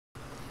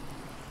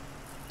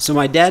So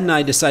my dad and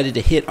I decided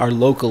to hit our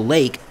local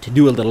lake to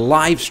do a little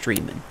live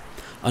streaming.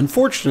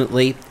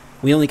 Unfortunately,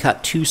 we only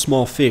caught 2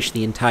 small fish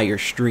the entire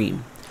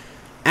stream.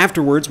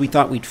 Afterwards, we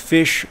thought we'd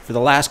fish for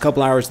the last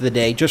couple hours of the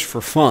day just for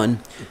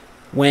fun,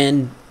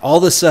 when all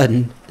of a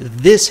sudden,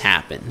 this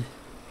happened.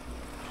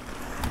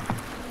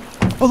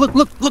 Oh, look,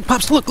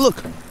 Pops, look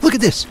at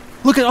this.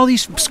 Look at all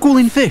these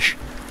schooling fish.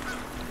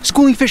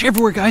 Schooling fish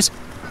everywhere, guys.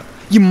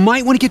 You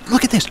might want to get,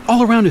 look at this,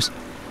 all around us.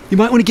 You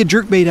might want to get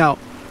jerkbait out.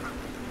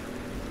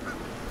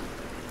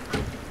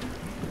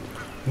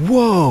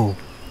 Whoa.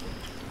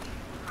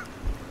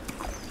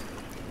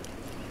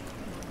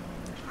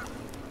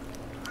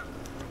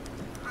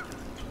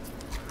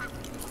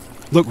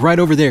 Look, right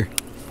over there.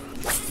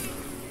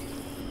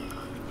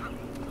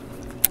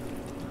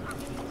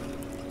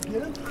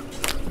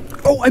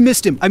 Oh, I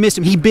missed him.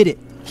 He bit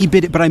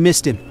it, but I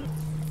missed him.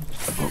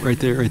 Oh, right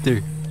there,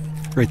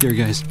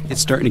 guys. It's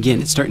starting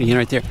again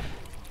right there.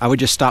 I would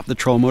just stop the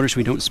troll motor so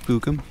we don't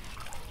spook them.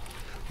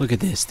 Look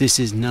at this. This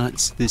is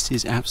nuts. This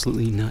is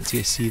absolutely nuts. You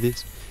guys see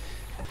this?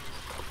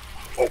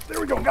 Oh,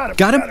 there we go. Got him.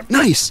 Got him?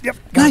 Nice. Yep.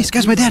 Nice,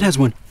 guys. My dad has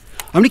one.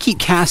 I'm going to keep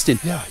casting.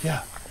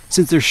 Yeah.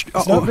 Since there's...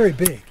 It's not very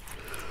big.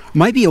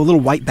 Might be a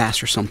little white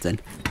bass or something.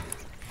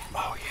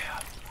 Oh, yeah.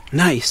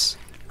 Nice.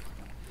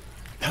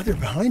 Now they're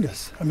behind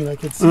us. I mean, I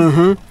could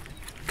see.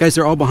 Guys,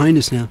 they're all behind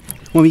us now.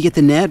 Want me to get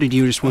the net, or do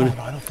you just want to...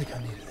 No, I don't think I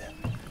needed that.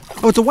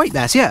 Oh, it's a white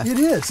bass, yeah. It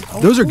is. Oh,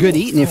 those are cool. good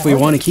eating if we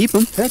want to keep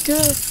them. Heck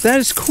yeah. That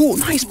is cool.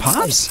 Nice,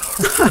 Pops.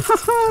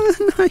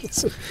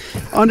 Nice.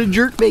 On a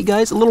jerkbait,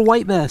 guys. A little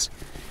white bass.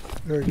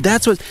 Very good.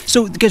 That's what...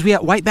 So, guys, we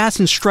got white bass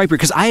and striper,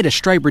 because I had a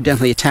striper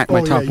definitely attack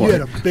my top water. You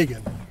had a big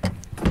one.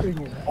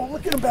 Oh,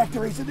 look at them back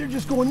there. He said they're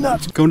just going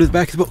nuts. Going to the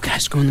back of the boat.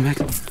 Guys, go in the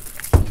back of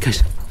the boat.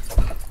 Guys.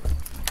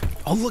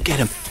 Oh, look at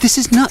him. This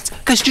is nuts.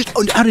 Guys, just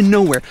out of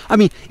nowhere. I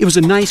mean, it was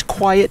a nice,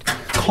 quiet,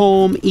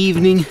 calm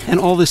evening, and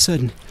all of a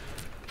sudden,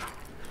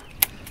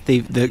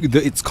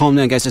 it's calmed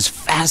down, guys. As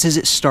fast as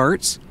it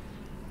starts,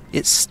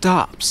 it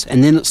stops,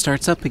 and then it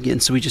starts up again.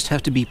 So we just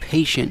have to be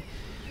patient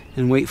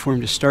and wait for him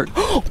to start.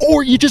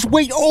 Or you just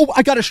wait. Oh,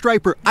 I got a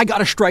striper. You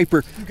got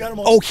him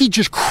on. Oh, he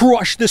just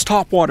crushed this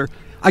topwater.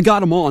 I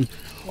got him on.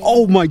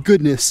 Oh my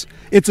goodness.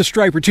 It's a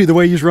striper too, the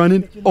way he's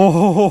running.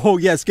 Oh,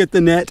 yes, get the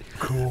net.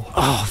 Cool.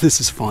 Oh,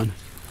 this is fun.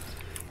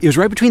 It was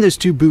right between those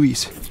 2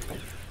 buoys.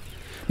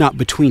 Not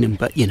between them,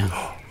 but you know.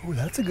 Oh,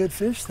 that's a good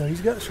fish though.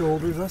 He's got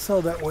shoulders. I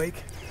saw that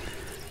wake.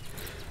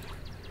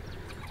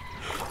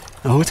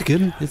 Oh, it's a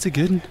good one. It's a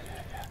good one.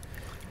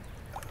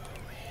 Oh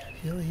man,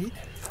 he'll eat.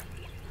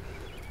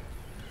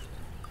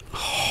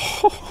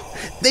 Oh,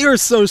 they are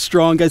so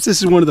strong, guys.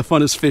 This is one of the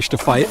funnest fish to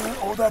fight.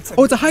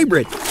 Oh, it's a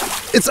hybrid.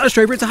 It's not a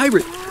striper, it's a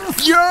hybrid.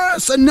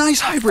 Yes, a nice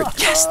hybrid.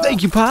 Yes,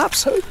 thank you,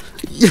 Pops.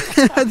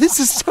 Yeah, this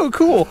is so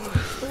cool.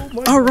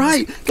 All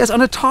right, guys,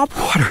 on a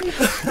topwater,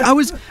 I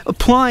was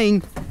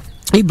applying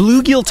a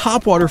bluegill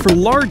topwater for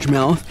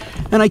largemouth,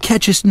 and I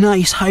catch this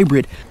nice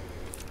hybrid.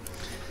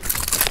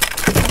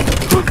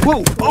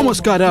 Whoa,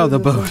 almost got out of the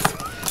boat.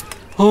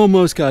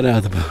 Almost got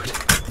out of the boat.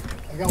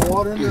 I got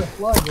water in the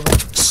flood, bro.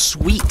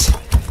 Sweet.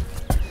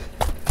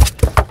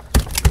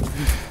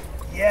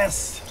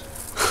 Yes.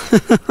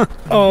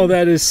 Oh,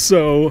 that is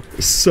so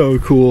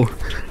cool.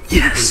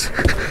 Yes.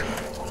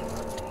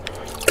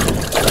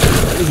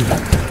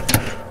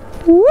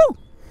 Woo!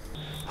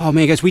 Oh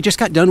man, guys, we just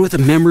got done with the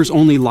members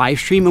only live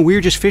stream, and we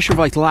were just fishing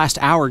for like the last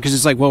hour because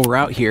it's like, well, we're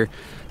out here.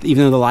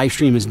 Even though the live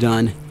stream is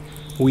done,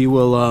 we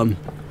will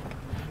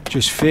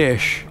just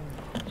fish.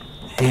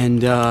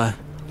 And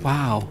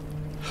wow.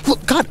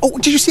 Look, God, oh,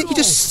 did you see it? He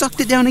just sucked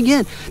it down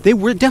again. They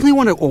were definitely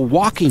want a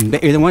walking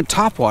bait. They want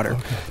topwater.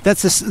 Okay.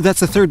 That's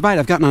the 3rd bite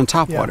I've gotten on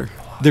topwater.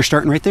 Yeah. They're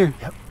starting right there.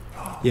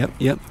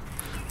 Yep.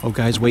 Oh,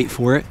 guys, wait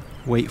for it.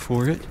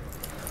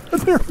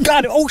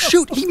 Got it. Oh,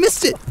 shoot, he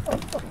missed it.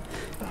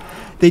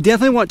 They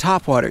definitely want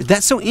topwater.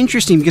 That's so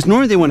interesting because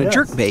normally they want a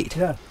jerkbait.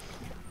 Yeah.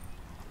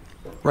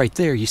 Right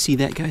there, you see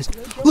that, guys?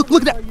 Look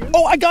at that.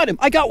 Oh, I got him.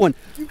 I got one.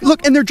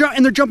 Look, and they're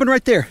jumping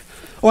right there.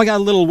 Oh, I got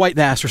a little white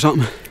bass or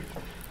something.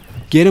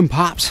 Get him,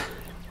 Pops.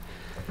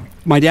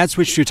 My dad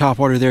switched to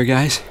topwater there,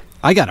 guys.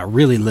 I got a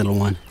really little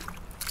one.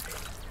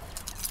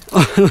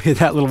 Oh, look at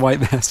that little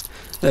white bass.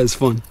 That is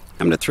fun.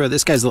 I'm going to throw,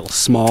 this guy's a little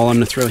small. I'm going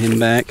to throw him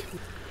back.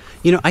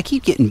 You know, I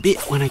keep getting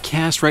bit when I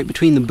cast right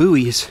between the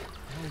buoys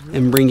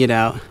and bring it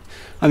out.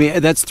 I mean,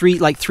 that's 3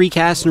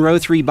 casts in a row,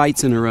 3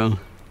 bites in a row.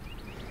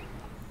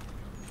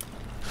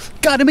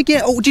 Got him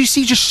again. Oh, did you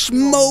see? Just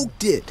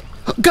smoked it.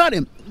 Got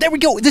him. There we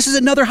go. This is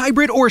another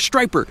hybrid or a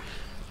striper.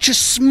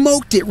 Just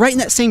smoked it right in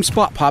that same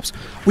spot, Pops.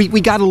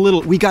 We got a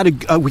little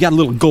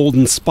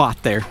golden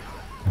spot there.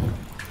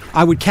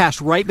 I would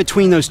cast right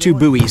between those 2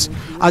 buoys.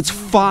 It's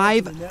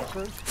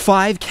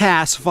 5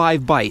 casts,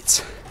 5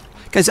 bites.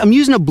 Guys, I'm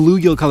using a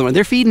bluegill color one.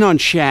 They're feeding on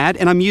shad,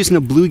 and I'm using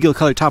a bluegill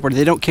color topwater.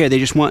 They don't care. They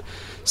just want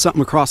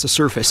something across the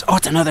surface. Oh,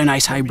 it's another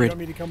nice hybrid. You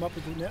want me to come up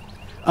with the net?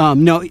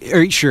 No,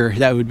 sure,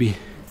 that would be.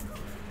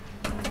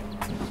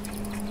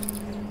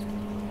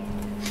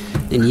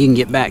 Then you can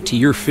get back to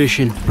your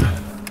fishing.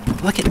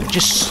 Look at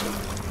just.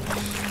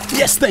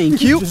 Yes,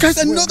 thank you. Guys,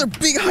 another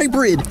big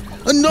hybrid.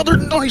 Another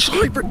nice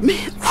hybrid.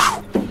 Man,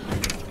 whew.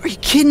 Are you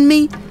kidding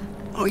me?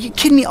 Are you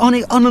kidding me? On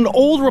an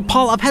old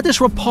Rapala, I've had this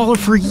Rapala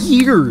for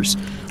years.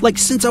 Like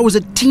since I was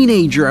a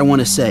teenager, I want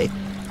to say.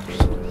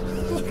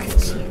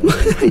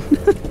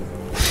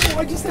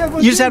 I just had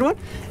one. You just had one?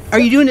 Are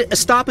you doing a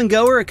stop and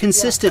go or a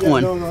consistent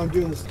one? No, I'm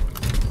doing this.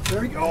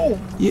 There we go.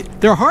 Yeah,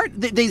 they're hard.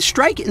 They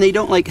strike it and they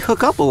don't like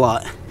hook up a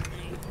lot.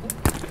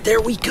 There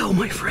we go,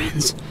 my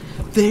friends.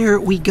 There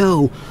we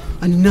go.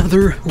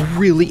 Another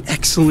really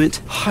excellent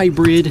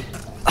hybrid.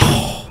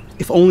 Oh,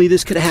 if only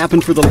this could have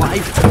happened for the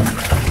live.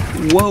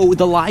 Whoa,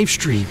 the live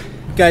stream.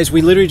 Guys,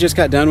 we literally just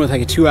got done with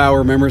like a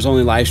 2-hour members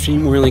only live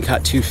stream. We only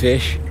caught 2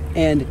 fish.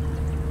 And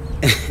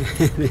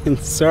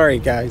sorry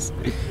guys,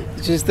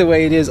 it's just the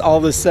way it is. All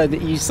of a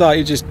sudden you saw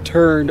it just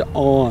turned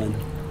on.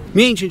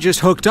 Me Ancient just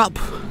hooked up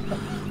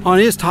on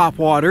his top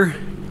water.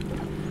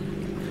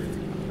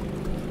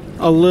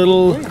 A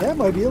little. Wait, that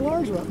might be a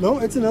large one. No,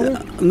 it's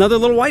Another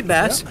little white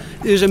bass. Yep.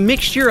 There's a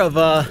mixture of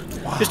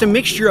just a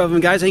mixture of them,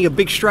 guys. I think a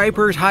big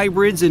stripers,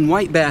 hybrids, and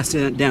white bass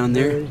down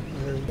there.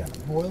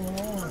 Boiling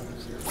on.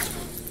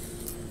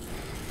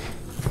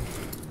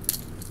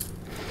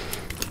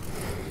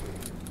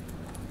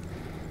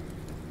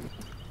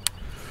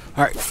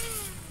 All right,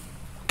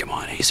 come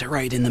on, Ace,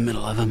 right in the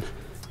middle of him.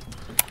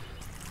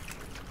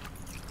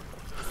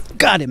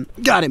 Got him,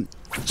 got him.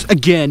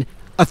 Again,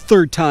 a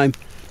third time.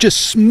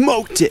 Just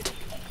smoked it.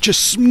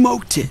 Just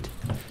smoked it.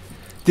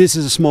 This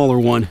is a smaller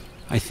one,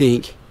 I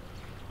think.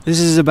 This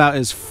is about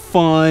as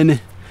fun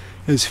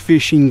as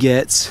fishing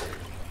gets.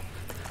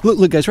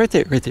 Look, guys, right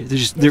there, right there.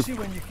 Especially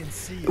when you can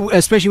see him.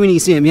 Especially when you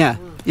see him, yeah,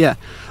 yeah.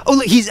 Oh,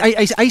 look,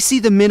 I see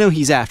the minnow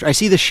he's after. I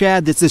see the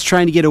shad that's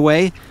trying to get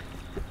away.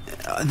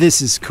 This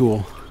is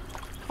cool.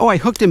 Oh, I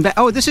hooked him back.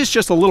 Oh, this is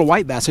just a little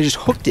white bass. I just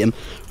hooked him.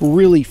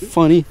 Really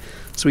funny.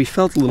 So he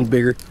felt a little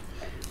bigger,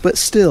 but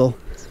still.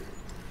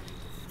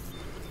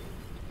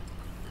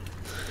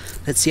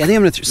 Let's see. I think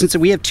I'm gonna since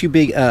we have 2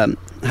 big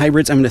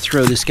hybrids, I'm gonna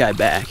throw this guy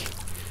back.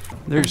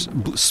 There's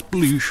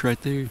sploosh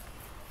right there.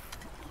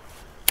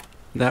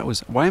 That was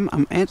why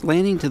I'm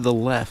landing to the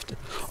left.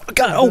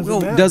 God,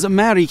 oh, doesn't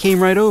matter. He came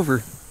right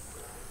over.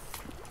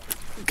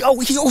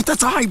 Oh,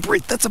 that's a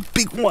hybrid. That's a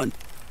big one.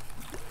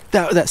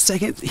 That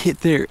second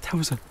hit there. That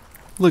was a.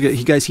 Look at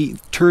you guys. He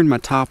turned my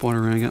top water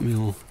around. Got me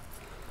all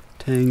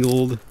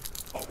tangled.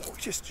 Oh,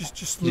 just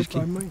slipped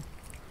on mine.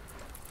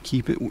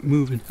 Keep it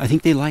moving. I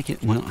think they like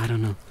it. Well, I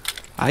don't know.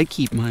 I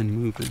keep mine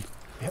moving.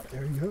 Yep,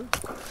 there you go.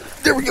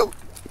 There we go.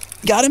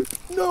 Got him?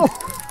 No.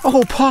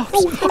 Oh, Pops.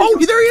 Oh,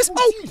 there he is.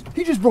 Oh,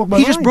 he just broke my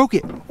line. He just broke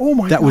it. Oh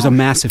my God. That was a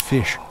massive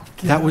fish.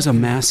 That was a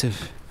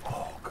massive.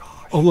 Oh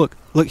gosh. Oh,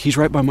 look, he's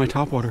right by my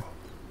topwater.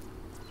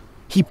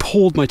 He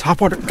pulled my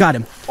topwater. Got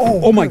him.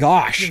 Oh my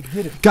gosh.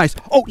 Guys,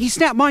 oh, he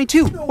snapped mine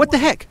too. No, what the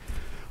heck?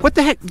 What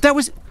the heck? That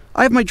was,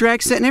 I have my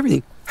drag set and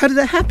everything. How did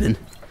that happen?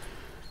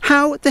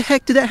 How the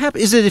heck did that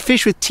happen? Is it a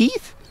fish with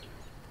teeth?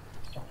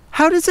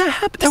 How does that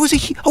happen? That was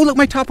oh, look,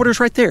 my topwater's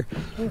right there.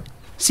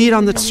 See it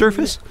on the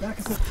surface?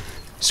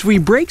 So he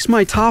breaks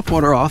my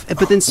topwater off,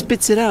 but then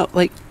spits it out.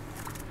 Like,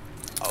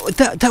 oh,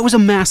 that was a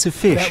massive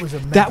fish.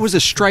 That was a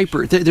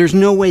striper. There's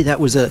no way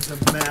that was a...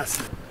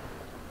 massive.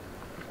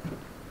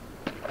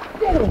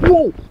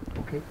 Whoa!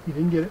 Okay, he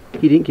didn't get it.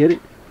 He didn't get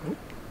it? Nope.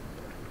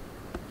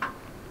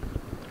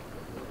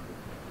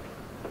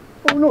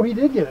 Oh no, he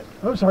did get it.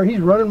 I'm sorry,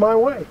 he's running my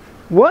way.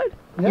 What?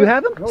 Yeah. You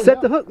have him? Oh, Set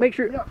yeah. the hook, make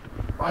sure... Yeah.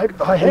 I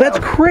have. That's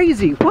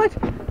crazy. What?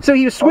 So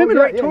he was swimming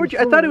right towards you?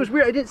 I thought it was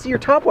weird. I didn't see your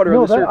topwater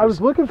on the surface. I was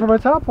looking for my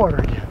topwater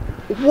again.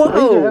 Whoa!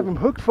 I either have him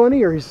hooked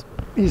funny or he's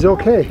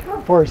okay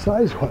as far as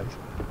size-wise.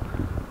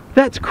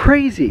 That's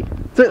crazy.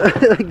 So,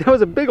 like, that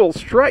was a big old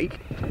strike.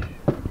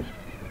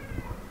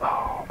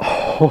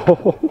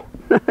 Oh,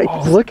 nice.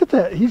 Oh, look at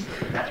that. He's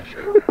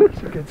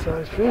a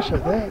good-sized fish, I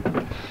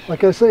think.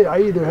 Like I say, I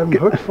either have him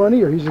hooked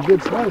funny or he's a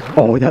good size.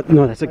 Oh,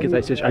 that's a good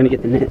size fish. I'm gonna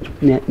get the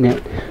net. Net.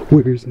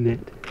 Where's net?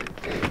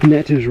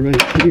 Net is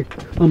right here.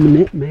 I'm a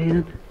net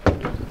man.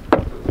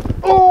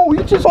 Oh,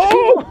 he just.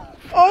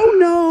 Oh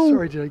no!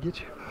 Sorry, did I get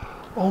you?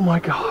 Oh my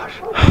gosh.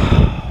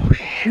 Oh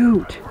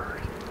shoot.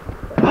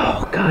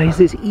 Oh guys,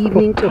 this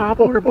evening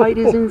topwater bite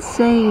is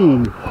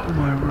insane. Oh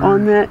my word.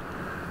 On that,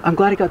 I'm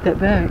glad I got that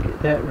back.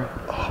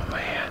 Oh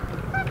man.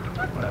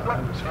 Wow,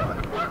 that was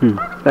fun.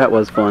 That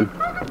was fun.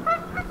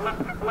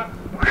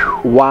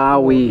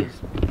 Wowee.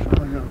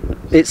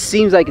 It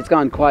seems like it's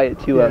gone quiet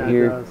too out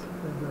here. It does.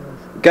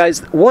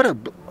 Guys,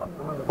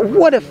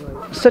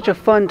 such a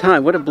fun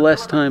time. What a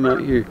blessed time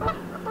out here.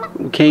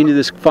 We came to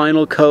this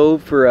final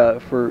cove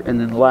and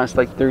then the last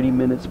like 30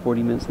 minutes,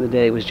 40 minutes of the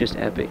day was just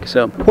epic.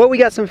 So, well, we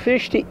got some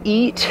fish to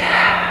eat,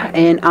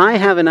 and I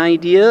have an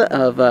idea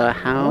of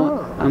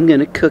how I'm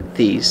gonna cook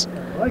these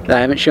that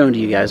I haven't shown to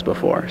you guys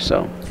before.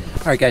 So, all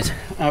right, guys,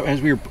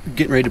 as we were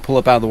getting ready to pull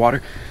up out of the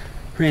water,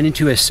 ran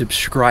into a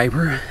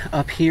subscriber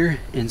up here,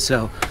 and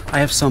so I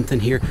have something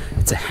here.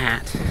 It's a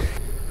hat.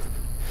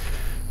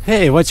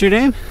 Hey, what's your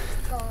name?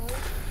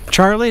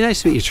 Charlie.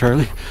 Nice to meet you,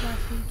 Charlie.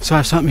 So I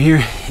have something here.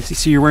 You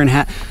see you're wearing a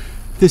hat.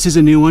 This is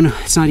a new one.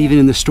 It's not even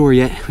in the store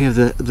yet. We have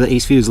the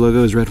Ace Foods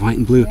logo is red, white,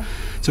 and blue.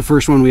 It's the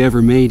first one we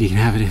ever made. You can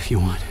have it if you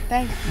want.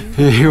 Thank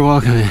you. You're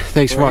welcome.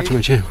 Thanks for watching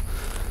my channel.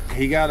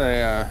 He got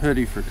a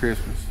hoodie for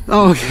Christmas.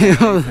 Oh, okay.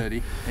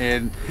 Hoodie.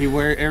 And he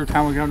wears every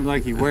time we come to the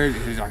lake, he wears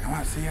it. He's like, I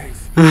want to see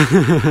Ace.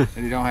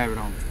 And he don't have it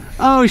on.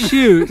 Oh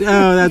shoot!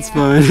 Oh, that's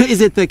fun.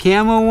 Is it the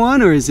camo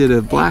one or is it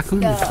a black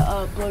one?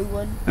 The blue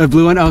one. A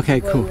blue one?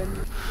 Okay, cool.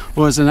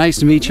 Well, it's nice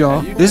to meet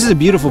y'all. This is a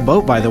beautiful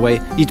boat, by the way.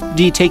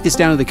 Do you take this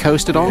down to the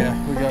coast at all?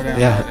 Yeah, we go down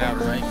down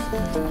the range.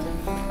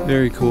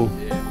 Very cool.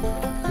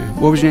 Yeah. Okay.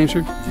 What was your name,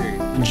 sir?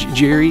 Jerry.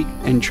 Jerry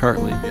and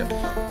Charlie.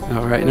 Yeah.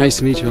 All right, nice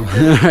to meet you. All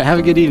right, have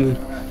a good evening.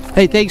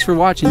 Hey, thanks for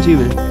watching too,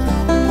 man.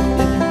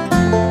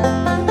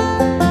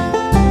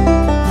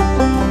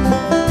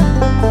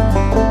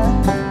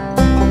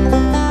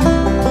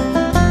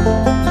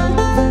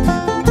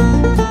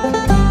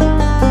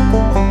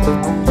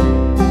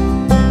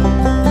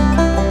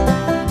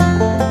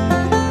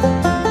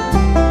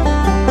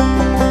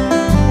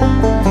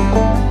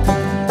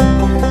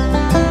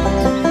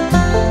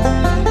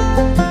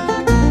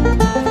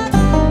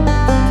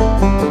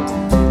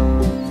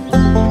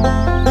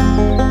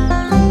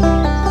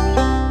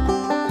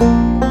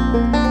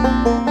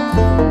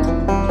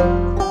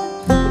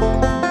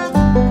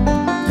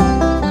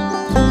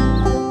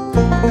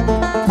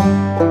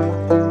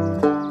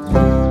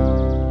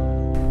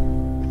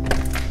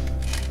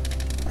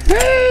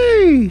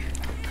 Hey,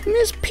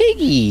 Miss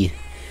Piggy,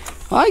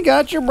 I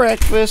got your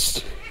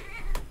breakfast.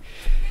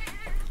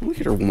 Look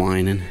at her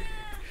whining.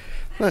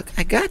 Look,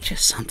 I got you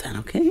something,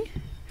 okay?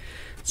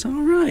 It's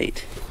all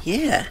right.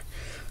 Yeah.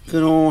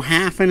 Good old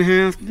half and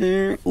half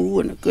there. Ooh,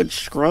 and a good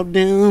scrub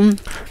down.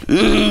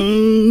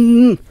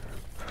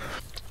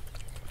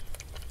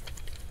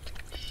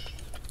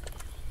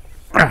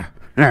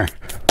 There.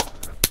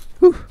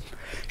 Whew.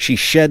 She's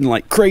shedding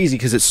like crazy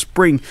because it's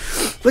spring.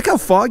 Look how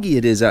foggy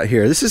it is out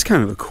here. This is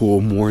kind of a cool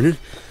morning.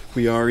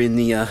 We are in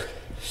the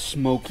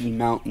Smoky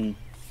Mountain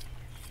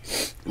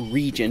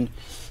region.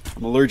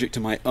 I'm allergic to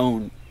my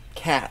own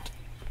cat.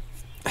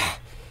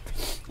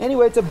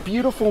 Anyway, it's a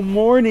beautiful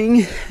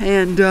morning,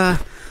 and the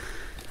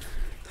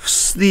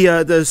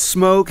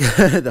smoke,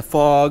 the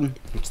fog,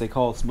 which they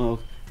call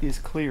smoke, is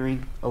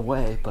clearing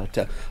away.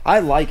 But I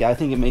like it. I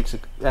think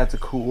it adds a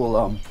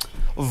cool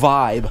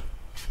vibe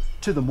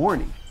to the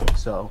morning.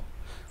 So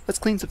let's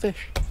clean some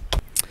fish.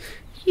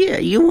 Yeah,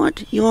 you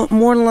want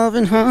more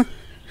loving, huh?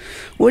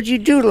 What'd you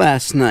do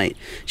last night?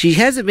 She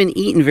hasn't been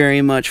eating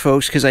very much,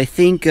 folks, because I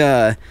think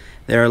there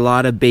are a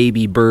lot of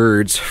baby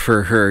birds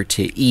for her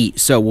to eat.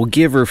 So we'll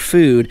give her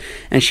food,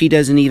 and she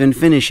doesn't even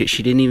finish it.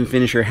 She didn't even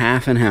finish her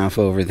half and half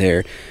over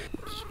there.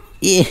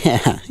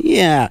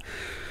 Yeah,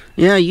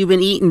 you've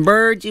been eating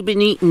birds, you've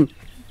been eating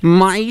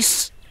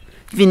mice,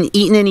 you've been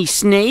eating any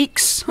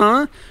snakes,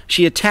 huh?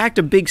 She attacked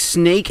a big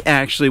snake,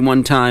 actually,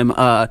 one time.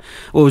 Well,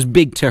 it was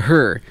big to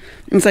her.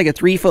 It's like a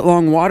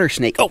 3-foot-long water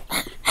snake. Oh!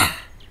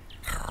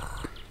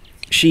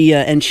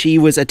 She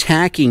was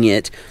attacking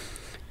it.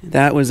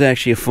 That was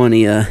actually a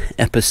funny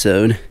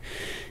episode.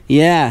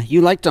 Yeah,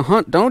 you like to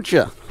hunt, don't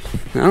you?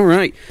 All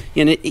right.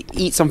 You gonna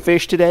eat some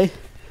fish today?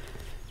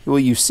 Will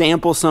you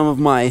sample some of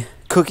my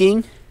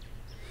cooking?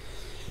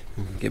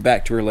 Get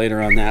back to her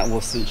later on that.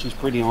 We'll see. She's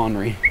pretty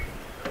ornery.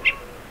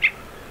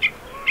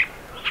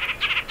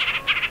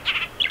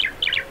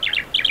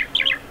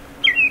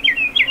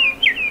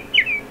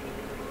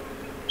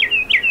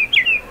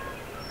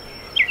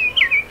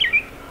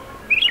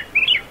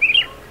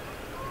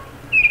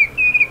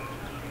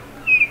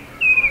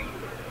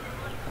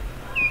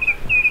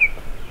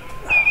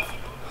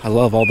 I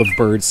love all the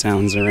bird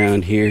sounds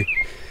around here.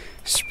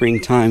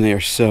 Springtime, they are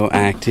so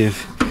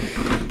active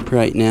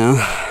right now.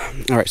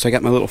 All right, so I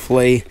got my little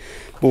fillet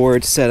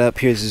board set up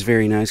here. This is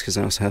very nice because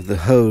I also have the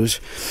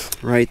hose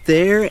right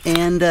there.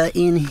 And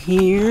in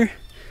here,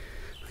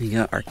 we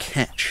got our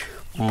catch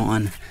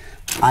on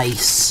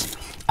ice.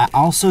 I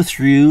also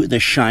threw the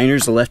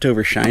shiners, the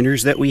leftover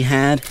shiners that we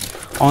had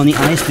on the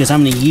ice because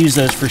I'm going to use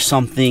those for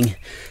something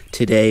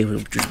today,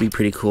 which would be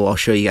pretty cool. I'll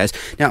show you guys.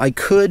 Now, I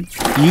could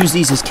use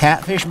these as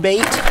catfish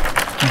bait.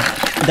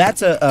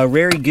 That's a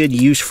very good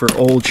use for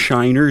old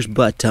shiners,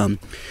 but I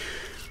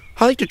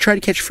like to try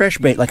to catch fresh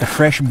bait, like a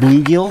fresh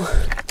bluegill,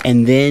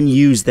 and then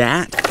use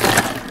that.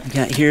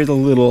 Got here the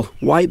little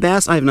white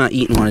bass. I have not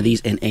eaten one of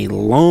these in a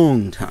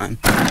long time.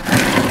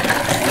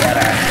 I got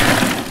our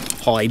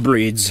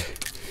hybrids.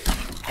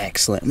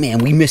 Excellent. Man,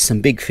 we missed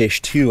some big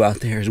fish too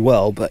out there as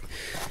well, but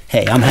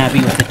hey, I'm happy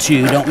with the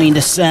two. Don't mean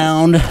to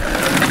sound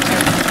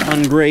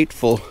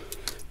ungrateful.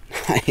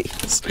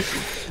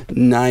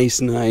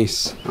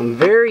 Nice. I'm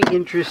very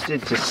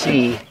interested to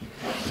see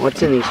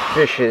what's in these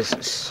fish's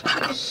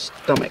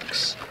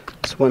stomachs.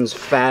 This one's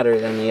fatter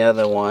than the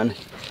other one.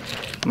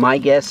 My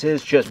guess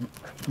is just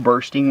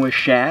bursting with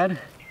shad.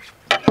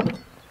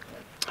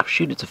 Oh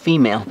shoot, it's a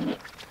female.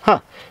 Huh,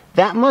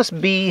 that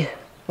must be,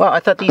 well, I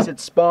thought these had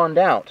spawned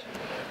out.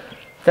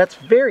 That's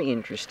very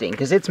interesting,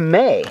 because it's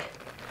May.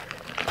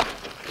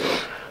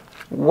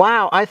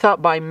 Wow, I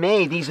thought by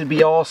May these would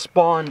be all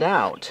spawned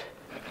out.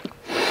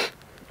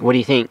 What do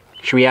you think?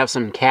 Should we have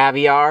some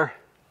caviar?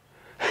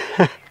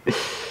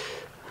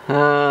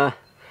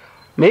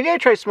 Maybe I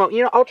try smoke.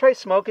 You know, I'll try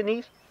smoking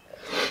these,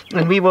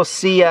 and we'll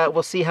see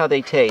how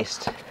they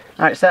taste.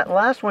 All right, so that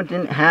last one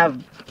didn't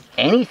have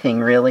anything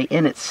really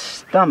in its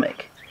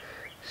stomach.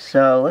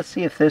 So let's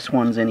see if this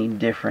one's any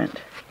different.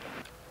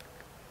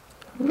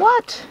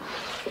 What?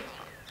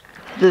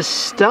 The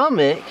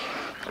stomach?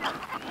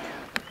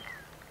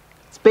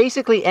 It's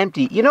basically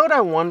empty. You know what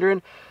I'm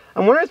wondering?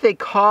 I'm wondering if they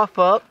cough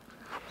up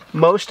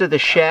most of the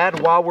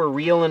shad while we're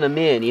reeling them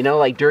in. You know,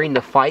 like during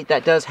the fight,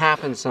 that does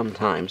happen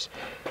sometimes.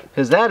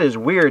 Because that is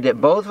weird that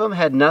both of them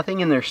had nothing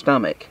in their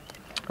stomach.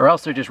 Or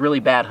else they're just really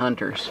bad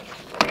hunters.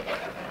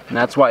 And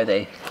that's why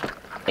they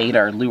ate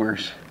our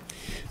lures.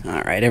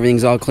 Alright,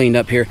 everything's all cleaned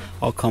up here.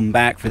 I'll come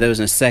back for those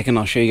in a second.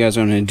 I'll show you guys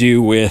what I'm going to do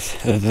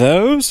with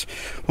those.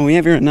 Well, we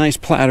have here a nice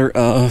platter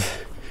of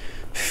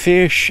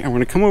fish. I'm going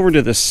to come over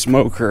to the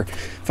smoker.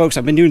 Folks,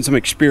 I've been doing some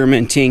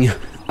experimenting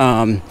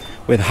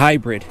with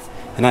hybrid.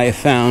 And I have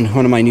found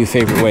one of my new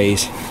favorite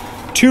ways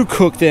to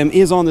cook them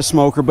is on the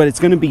smoker, but it's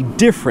going to be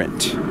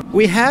different.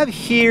 We have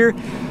here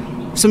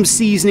some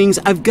seasonings.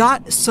 I've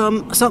got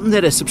something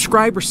that a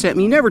subscriber sent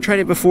me. Never tried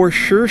it before.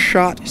 Sure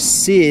Shot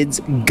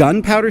Sid's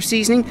gunpowder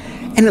seasoning,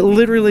 and it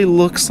literally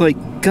looks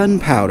like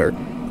gunpowder.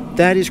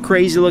 That is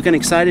crazy looking.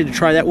 Excited to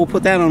try that. We'll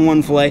put that on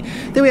one fillet.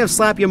 Then we have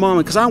Slap Ya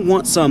Mama because I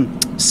want some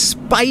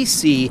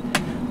spicy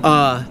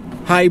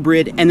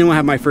hybrid, and then we'll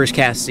have my first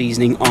cast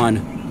seasoning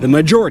on the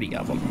majority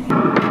of them.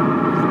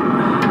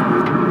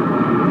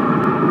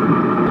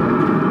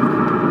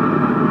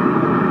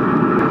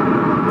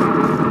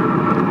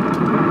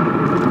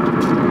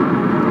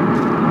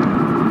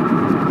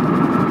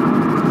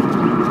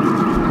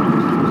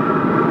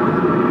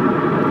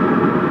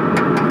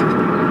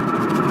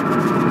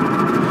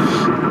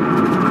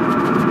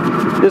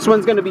 This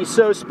one's going to be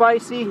so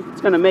spicy, it's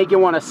going to make you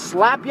want to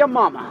slap your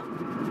mama.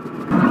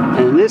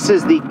 And this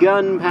is the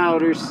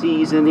gunpowder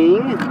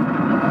seasoning.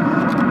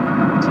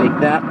 Take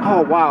that.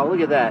 Oh, wow, look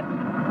at that.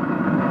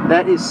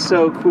 That is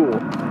so cool.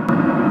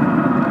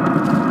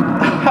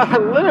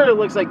 It literally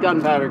looks like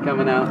gunpowder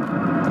coming out.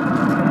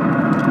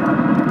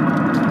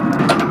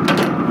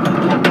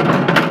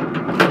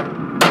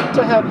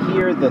 I have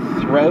here the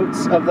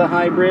throats of the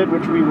hybrid,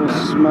 which we will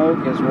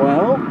smoke as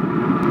well.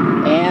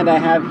 And I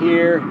have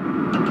here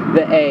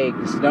the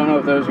eggs. Don't know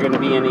if those are going to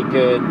be any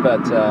good,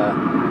 but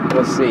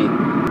we'll see.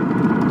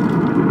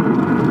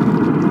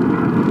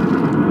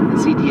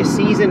 Let's see, do you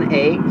season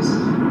eggs?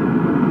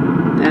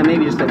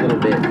 Maybe just a little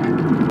bit.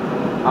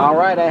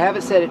 Alright, I have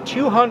it set at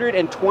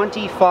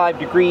 225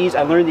 degrees.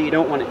 I learned that you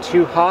don't want it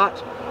too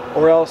hot,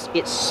 or else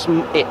it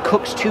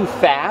cooks too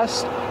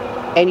fast,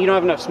 and you don't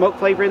have enough smoke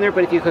flavor in there.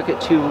 But if you cook it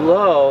too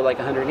low, like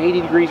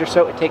 180 degrees or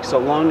so, it takes so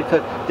long to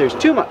cook. There's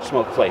too much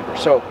smoke flavor.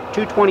 So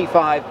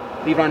 225.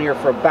 Leave it on here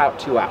for about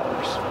 2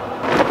 hours.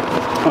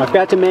 I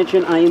forgot to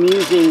mention I am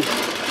using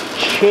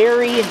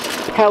cherry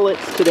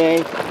pellets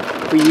today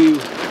for you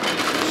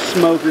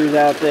smokers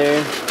out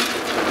there.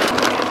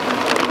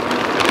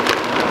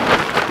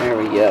 There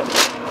we go.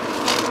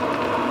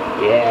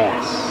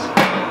 Yes.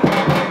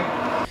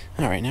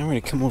 Alright, now we're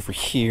going to come over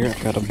here.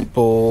 I've got a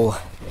bowl,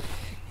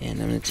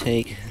 and I'm going to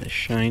take the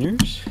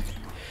shiners,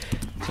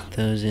 put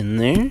those in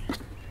there.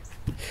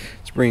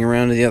 Let's bring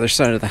around to the other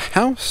side of the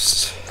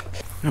house.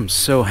 I'm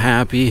so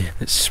happy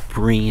that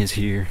spring is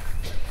here.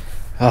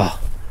 Oh,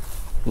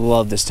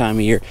 love this time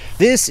of year.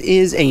 This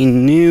is a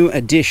new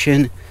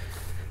addition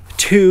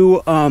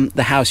to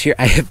the house here.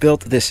 I have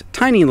built this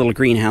tiny little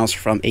greenhouse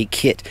from a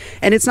kit,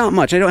 and it's not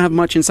much. I don't have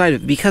much inside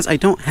of it because I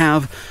don't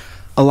have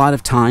a lot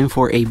of time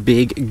for a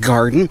big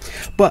garden,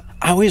 but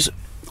I always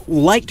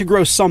like to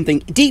grow something.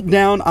 Deep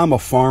down, I'm a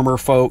farmer,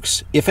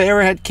 folks. If I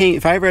ever had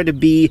to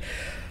be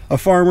a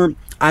farmer,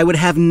 I would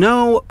have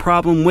no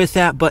problem with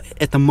that, but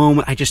at the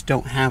moment, I just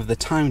don't have the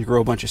time to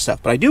grow a bunch of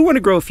stuff. But I do want to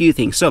grow a few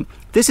things. So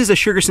this is a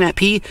sugar snap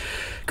pea.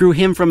 Grew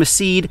him from a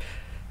seed.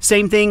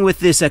 Same thing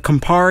with this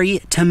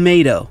Campari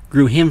tomato.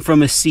 Grew him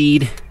from a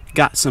seed.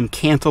 Got some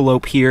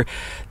cantaloupe here.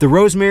 The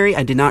rosemary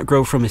I did not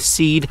grow from a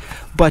seed,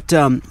 but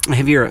I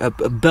have here a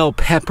bell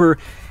pepper,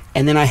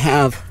 and then I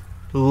have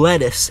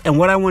lettuce. And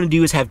what I want to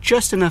do is have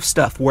just enough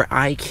stuff where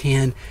I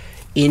can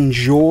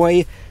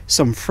enjoy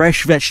some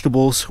fresh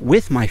vegetables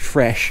with my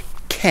fresh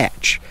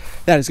catch.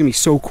 That is going to be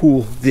so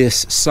cool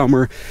this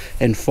summer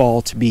and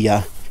fall to be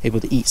able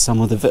to eat some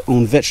of the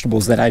own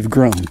vegetables that I've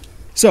grown.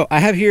 So I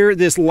have here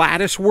this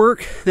lattice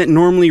work that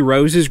normally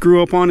roses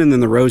grew up on, and then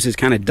the roses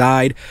kind of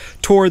died,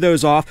 tore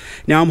those off.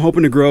 Now I'm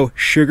hoping to grow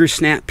sugar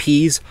snap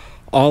peas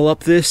all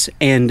up this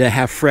and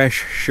have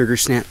fresh sugar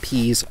snap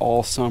peas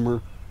all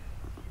summer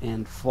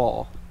and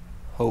fall,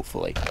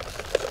 hopefully.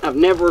 I've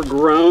never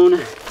grown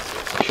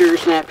sugar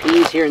snap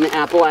peas here in the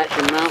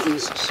Appalachian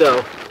Mountains,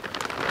 so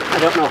I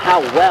don't know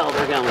how well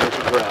they're going to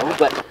grow,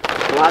 but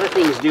a lot of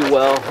things do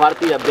well. A lot of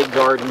people have big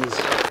gardens.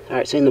 All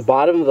right, so in the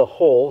bottom of the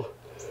hole,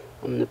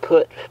 I'm going to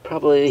put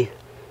probably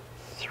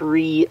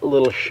 3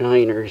 little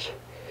shiners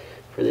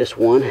for this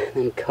one,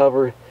 and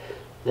cover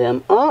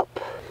them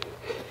up.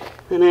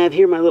 And I have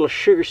here my little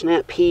sugar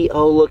snap pea.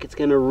 Oh, look, it's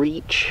gonna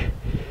reach.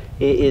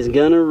 It is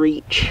gonna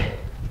reach.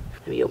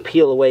 Maybe you'll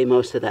peel away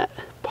most of that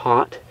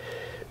pot.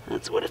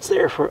 That's what it's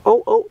there for.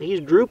 Oh, he's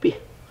droopy.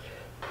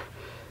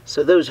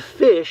 So those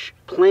fish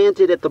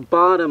planted at the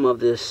bottom of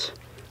this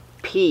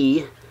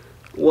pea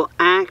will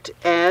act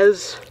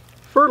as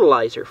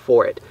fertilizer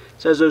for it.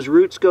 So as those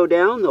roots go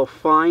down, they'll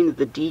find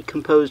the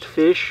decomposed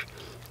fish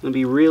and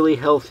be really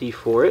healthy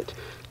for it.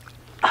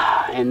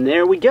 And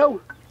there we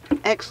go.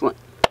 Excellent.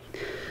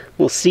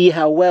 We'll see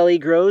how well he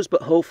grows,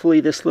 but hopefully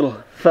this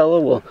little fella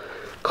will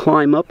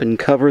climb up and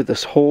cover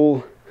this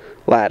whole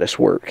lattice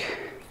work.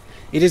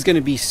 It is going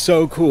to be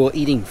so cool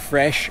eating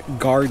fresh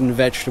garden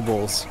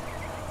vegetables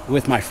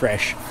with my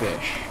fresh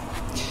fish.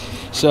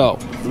 So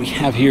we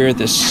have here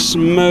the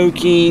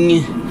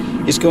smoking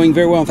is going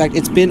very well. In fact,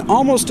 it's been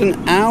almost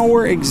an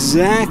hour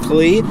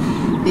exactly.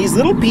 These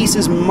little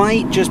pieces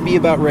might just be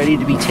about ready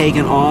to be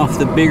taken off.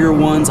 The bigger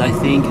ones, I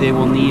think they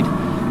will need,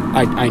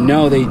 I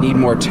know they need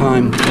more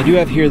time. I do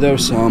have here though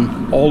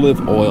some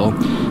olive oil.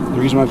 The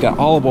reason why I've got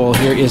olive oil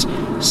here is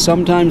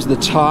sometimes the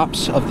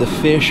tops of the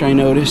fish, I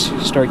notice,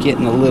 start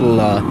getting a little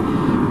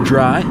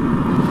dry.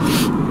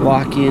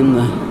 Lock in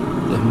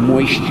the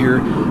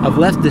moisture. I've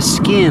left the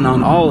skin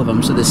on all of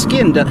them, so the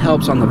skin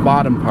helps on the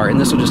bottom part, and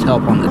this will just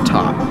help on the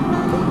top.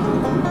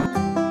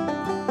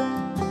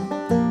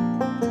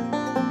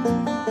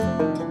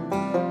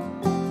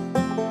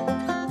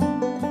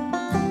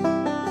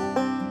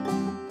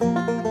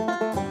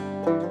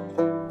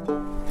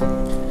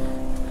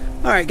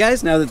 Alright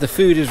guys, now that the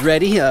food is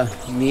ready,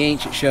 the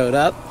ancient showed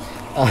up.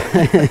 Of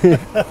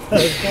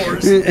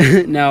course.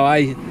 No,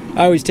 I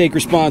always take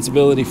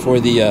responsibility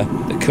for the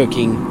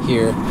cooking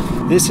here.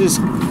 This is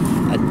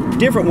a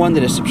different one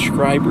that a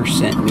subscriber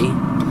sent me.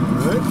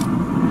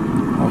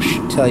 I'll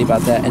tell you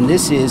about that. And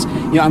this is,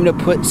 you know, I'm going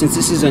to put, since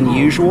this is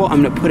unusual,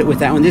 I'm going to put it with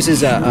that one. This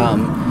is a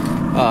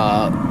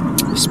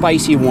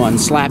spicy one,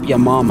 Slap Ya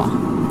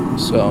Mama.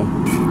 So,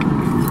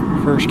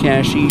 first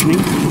cast seasoning.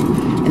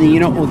 And then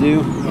you know what we'll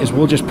do is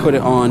we'll just put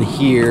it on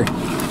here.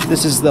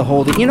 This is the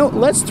whole thing. You know,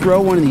 let's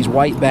throw one of these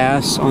white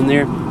bass on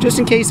there just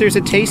in case there's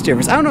a taste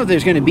difference. I don't know if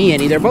there's going to be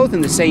any. They're both in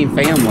the same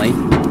family.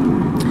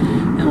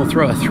 And we'll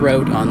throw a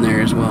throat on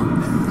there as well.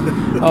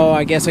 Oh,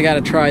 I guess I got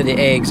to try the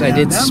eggs. Yeah, I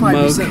did that smoke.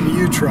 Might be something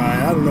you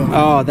try. I don't know.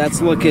 Oh,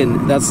 that's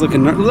looking.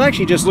 It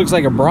actually just looks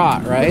like a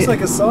brat, right? Looks like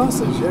a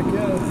sausage. Heck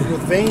yeah,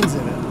 with veins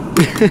in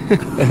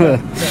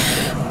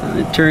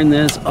it. Turn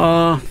this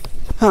off.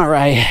 All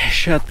right,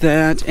 shut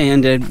that,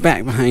 and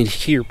back behind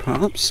here,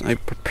 Pops. I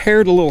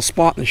prepared a little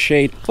spot in the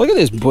shade. Look at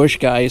this bush,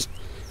 guys.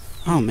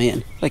 Oh,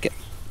 man, like a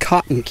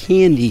cotton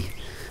candy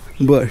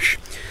bush.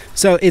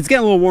 So it's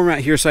getting a little warm out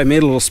here, so I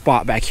made a little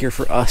spot back here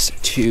for us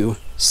to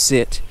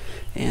sit.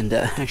 And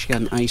actually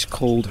got an ice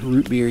cold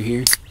root beer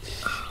here.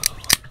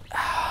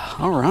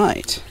 All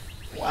right.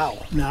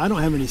 Wow. Now, I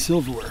don't have any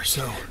silverware,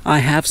 so. I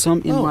have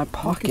some in my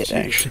pocket,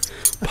 actually.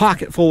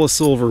 Pocket full of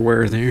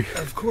silverware there.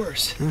 Of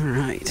course. All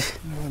right.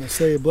 You want to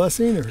say a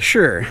blessing? Or?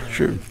 Sure.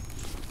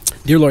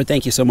 Dear Lord,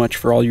 thank you so much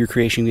for all your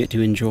creation we get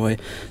to enjoy,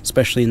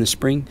 especially in the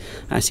spring.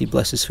 I see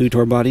bless this food to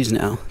our bodies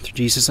now. Through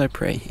Jesus I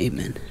pray.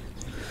 Amen.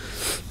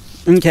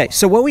 Okay,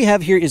 so what we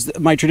have here is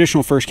my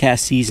traditional first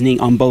cast seasoning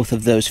on both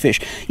of those fish.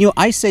 You know,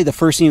 I say the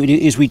first thing we do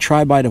is we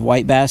try a bite of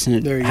white bass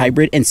and a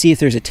hybrid and see if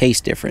there's a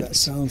taste difference. That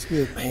sounds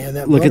good. Man,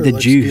 that Look butter at the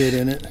looks juice. good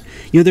in it.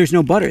 You know, there's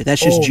no butter.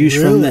 That's just juice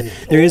from the...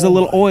 There is a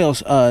little oil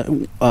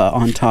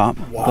on top.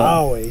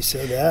 Wow, he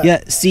said that.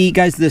 Yeah, see,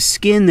 guys, the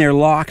skin there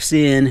locks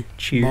in...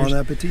 Cheers. Bon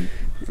appetit.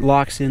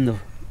 Locks in the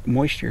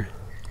moisture.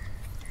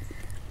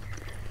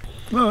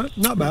 Well,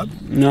 not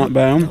bad. Not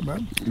bad. Not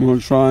bad.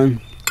 We'll try...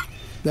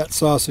 That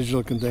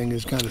sausage-looking thing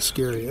is kind of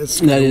scary.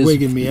 It's kind of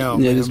wigging me out.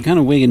 Yeah, it's kind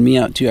of wigging me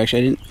out, too, actually.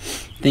 I didn't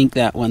think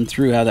that one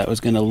through, how that was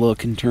going to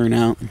look and turn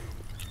out.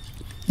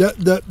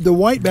 The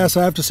white bass,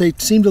 I have to say,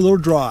 seemed a little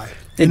dry.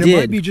 It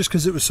might be just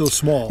because it was so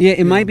small. Yeah,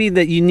 it might be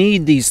that you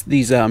need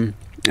these a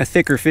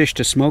thicker fish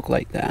to smoke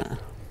like that.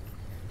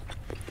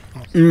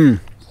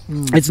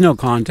 It's no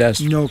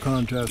contest. No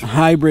contest.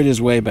 Hybrid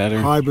is way better.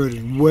 Hybrid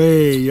is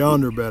way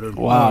yonder better.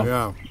 Wow. Oh,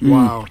 yeah.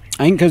 Wow.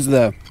 I think because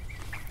the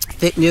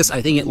thickness,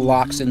 I think it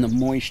locks in the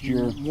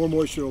moisture. More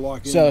moisture to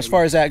lock in. So as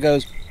far as that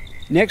goes,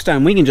 next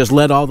time we can just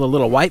let all the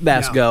little white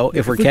bass go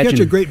if we're catching. If we catch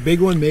a great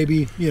big one,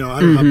 maybe, you know, I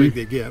don't know how big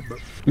they get. But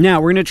now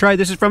we're going to try,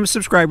 this is from a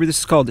subscriber, this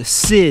is called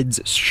Sid's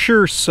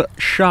Sure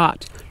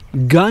Shot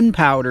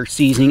Gunpowder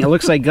Seasoning. It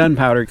looks like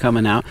gunpowder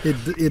coming out.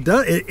 It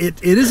does.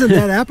 It isn't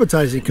that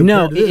appetizing compared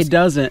no, to this. it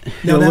doesn't.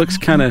 Now, it looks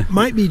kind of...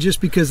 Might be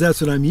just because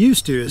that's what I'm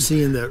used to, is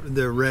seeing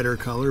the redder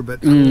color, but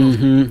I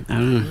don't know. I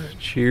don't know.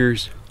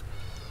 Cheers.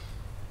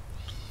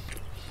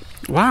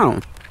 Wow.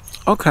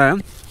 Okay.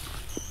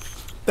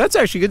 That's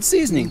actually good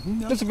seasoning.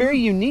 That's very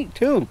unique,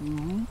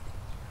 too.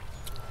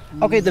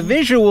 Okay, the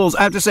visuals,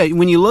 I have to say,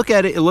 when you look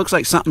at it, it looks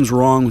like something's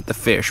wrong with the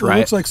fish, right? It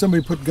looks like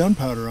somebody put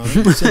gunpowder on it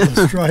and said,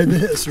 let's try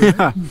this, right?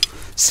 Yeah.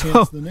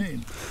 Hence the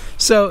name.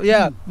 So,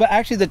 yeah, but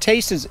actually the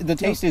taste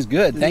is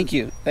good. Thank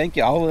you.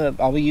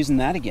 I'll be using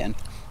that again.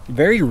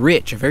 Very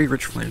rich, a very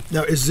rich flavor.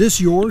 Now, is this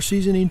your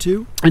seasoning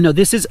too? I know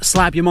this is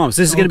Slap Your Mom's.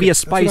 This is going to be a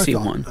That's what I spicy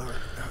thought. one. All right.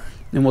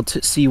 And we'll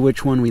see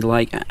which one we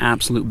like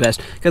absolute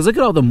best. Because look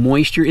at all the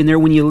moisture in there.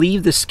 When you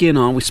leave the skin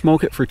on, we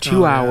smoke it for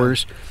 2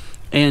 hours,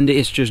 and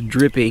it's just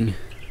dripping.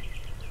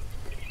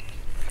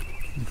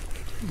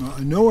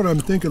 I know what I'm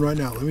thinking right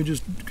now. Let me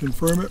just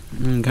confirm it.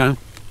 Okay. All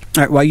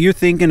right. While you're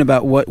thinking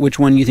about which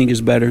one you think is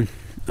better,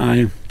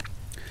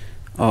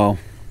 oh,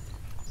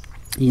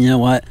 you know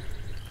what?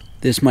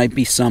 This might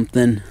be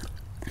something.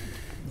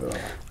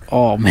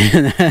 Oh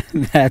man,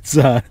 that's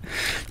You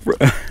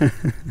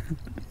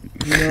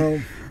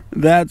know,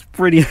 that's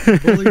pretty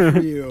bully for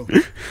you.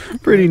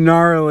 pretty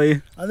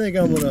gnarly. I think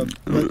I'm gonna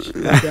let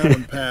that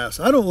one pass.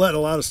 I don't let a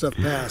lot of stuff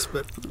pass,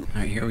 but All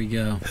right, here we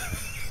go.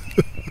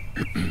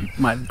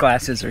 My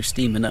glasses are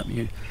steaming up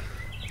here.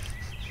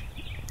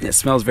 It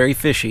smells very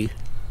fishy.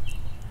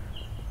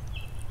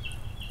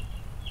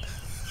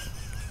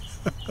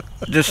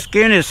 The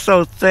skin is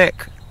so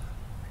thick.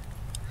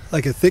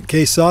 like a thick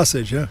case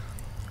sausage, huh?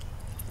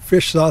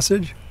 Fish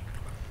sausage.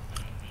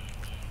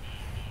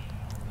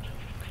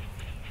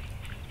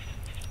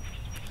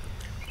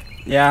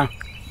 Yeah,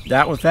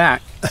 that was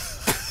that.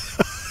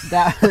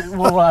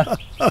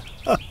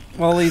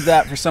 We'll leave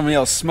that for somebody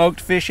else.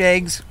 Smoked fish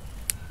eggs.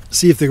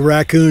 See if the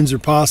raccoons or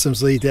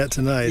possums will eat that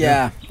tonight.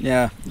 Yeah,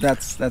 yeah,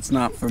 that's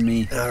not for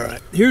me. Huh? All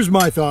right. Here's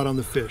my thought on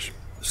the fish.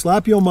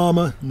 Slap Yo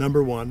Mama,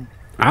 #1.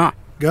 Ah,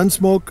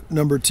 Gunsmoke,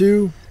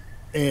 #2.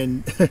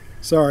 And,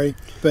 sorry,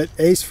 but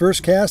Ace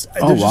First Cast,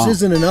 there just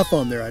isn't enough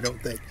on there, I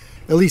don't think.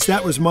 At least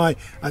that was I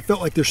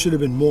felt like there should have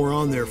been more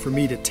on there for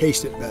me to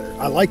taste it better.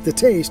 I like the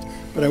taste,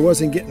 but I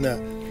wasn't getting a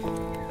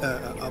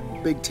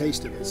big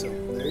taste of it, so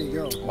there you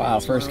go. wow,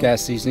 First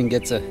Cast season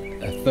gets a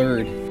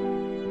third.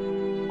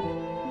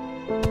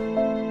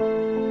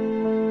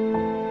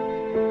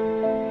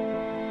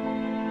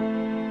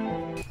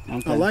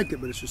 I like it,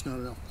 but it's just not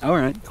enough. All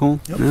right, cool.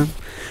 Yep. Yeah.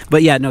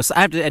 But yeah, no, so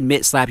I have to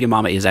admit, Slap Your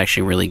Mama is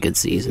actually really good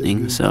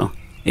seasoning. So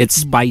it's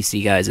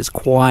spicy, guys. It's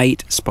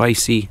quite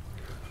spicy.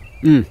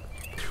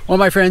 Well,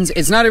 my friends,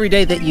 it's not every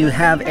day that you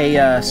have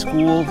a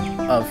school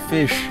of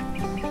fish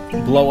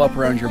blow up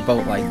around your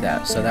boat like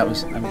that. So that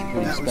was pretty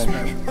special.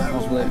 That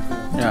was Hopefully-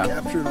 wonderful. yeah.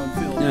 Captured on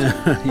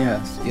film.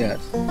 Yes, yes.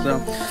 So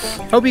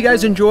hope you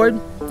guys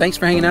enjoyed. Thanks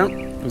for hanging out.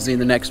 We'll see you in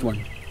the next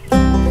one.